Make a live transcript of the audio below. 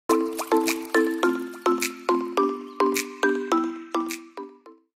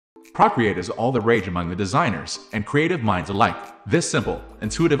Procreate is all the rage among the designers and creative minds alike. This simple,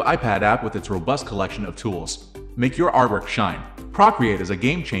 intuitive iPad app with its robust collection of tools make your artwork shine. Procreate is a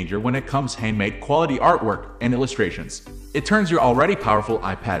game changer when it comes to handmade quality artwork and illustrations. It turns your already powerful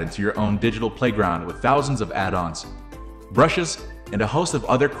iPad into your own digital playground with thousands of add-ons, brushes, and a host of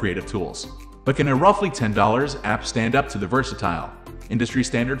other creative tools. But can a roughly $10 app stand up to the versatile,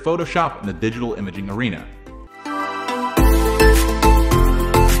 industry-standard Photoshop in the digital imaging arena?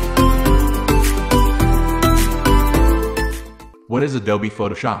 What is Adobe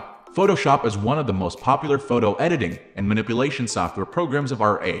Photoshop? Photoshop is one of the most popular photo editing and manipulation software programs of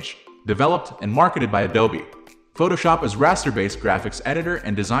our age. Developed and marketed by Adobe, Photoshop is a raster-based graphics editor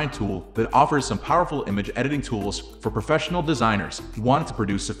and design tool that offers some powerful image editing tools for professional designers who want to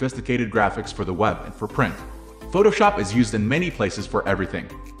produce sophisticated graphics for the web and for print. Photoshop is used in many places for everything,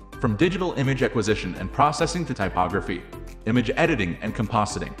 from digital image acquisition and processing to typography, image editing, and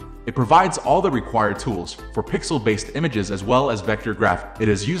compositing. It provides all the required tools for pixel-based images as well as vector graphics. It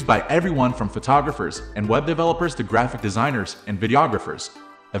is used by everyone from photographers and web developers to graphic designers and videographers.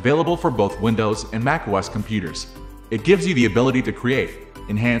 Available for both Windows and macOS computers. It gives you the ability to create,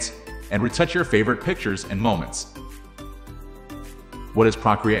 enhance, and retouch your favorite pictures and moments. What is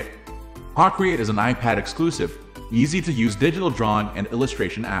Procreate? Procreate is an iPad-exclusive, easy-to-use digital drawing and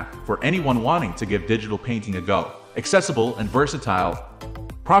illustration app for anyone wanting to give digital painting a go. Accessible and versatile,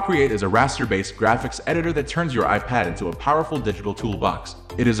 Procreate is a raster-based graphics editor that turns your iPad into a powerful digital toolbox.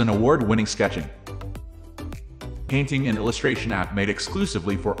 It is an award-winning sketching, painting, and illustration app made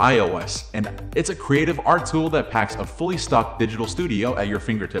exclusively for iOS, and it's a creative art tool that packs a fully stocked digital studio at your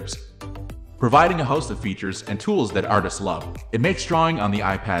fingertips, providing a host of features and tools that artists love. It makes drawing on the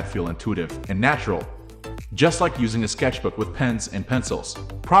iPad feel intuitive and natural, just like using a sketchbook with pens and pencils.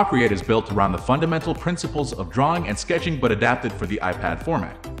 Procreate is built around the fundamental principles of drawing and sketching but adapted for the iPad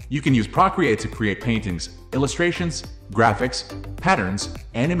format. You can use Procreate to create paintings, illustrations, graphics, patterns,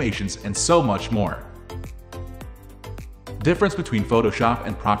 animations, and so much more. Difference between Photoshop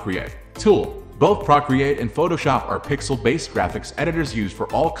and Procreate. Tool. Both Procreate and Photoshop are pixel-based graphics editors used for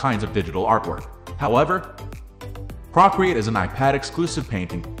all kinds of digital artwork. However, Procreate is an iPad-exclusive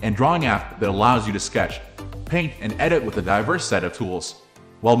painting and drawing app that allows you to sketch, paint, and edit with a diverse set of tools,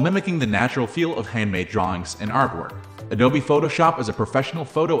 while mimicking the natural feel of handmade drawings and artwork. Adobe Photoshop is a professional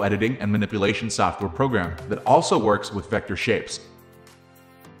photo editing and manipulation software program that also works with vector shapes.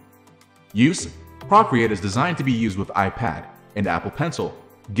 Use. Procreate is designed to be used with iPad and Apple Pencil,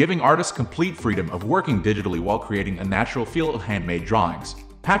 giving artists complete freedom of working digitally while creating a natural feel of handmade drawings.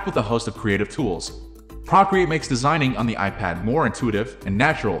 Packed with a host of creative tools, Procreate makes designing on the iPad more intuitive and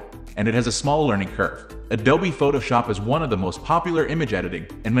natural, and it has a small learning curve. Adobe Photoshop is one of the most popular image editing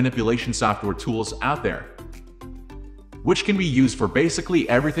and manipulation software tools out there, which can be used for basically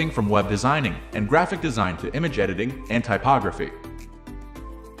everything from web designing and graphic design to image editing and typography.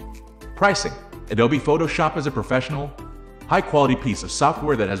 Pricing. Adobe Photoshop is a professional, high-quality piece of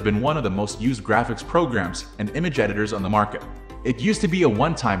software that has been one of the most used graphics programs and image editors on the market. It used to be a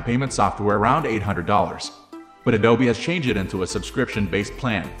one-time payment software around $800, but Adobe has changed it into a subscription-based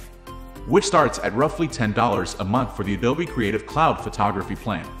plan, which starts at roughly $10 a month for the Adobe Creative Cloud Photography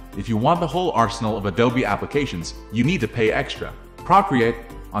plan. If you want the whole arsenal of Adobe applications, you need to pay extra. Procreate,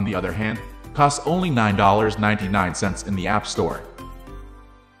 on the other hand, costs only $9.99 in the App Store.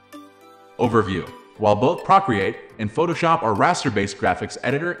 Overview. While both Procreate and Photoshop are raster-based graphics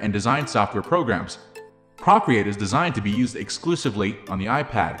editor and design software programs, Procreate is designed to be used exclusively on the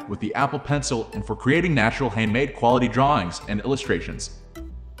iPad with the Apple Pencil and for creating natural handmade quality drawings and illustrations.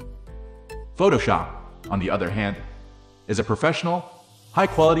 Photoshop, on the other hand, is a professional,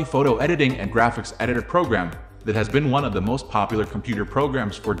 high-quality photo editing and graphics editor program that has been one of the most popular computer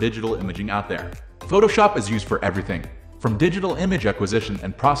programs for digital imaging out there. Photoshop is used for everything, from digital image acquisition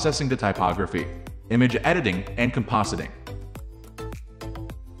and processing to typography, image editing, and compositing.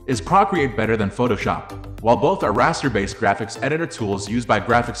 Is Procreate better than Photoshop? While both are raster-based graphics editor tools used by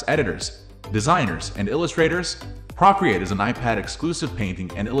graphics editors, designers, and illustrators, Procreate is an iPad-exclusive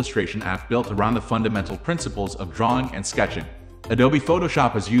painting and illustration app built around the fundamental principles of drawing and sketching. Adobe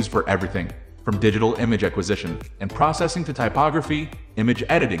Photoshop is used for everything, from digital image acquisition and processing to typography, image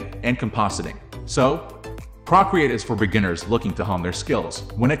editing, and compositing. So, Procreate is for beginners looking to hone their skills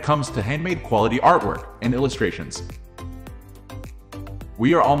when it comes to handmade quality artwork and illustrations.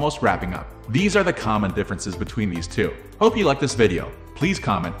 We are almost wrapping up. These are the common differences between these two. Hope you liked this video. Please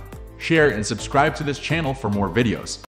comment, share, and subscribe to this channel for more videos.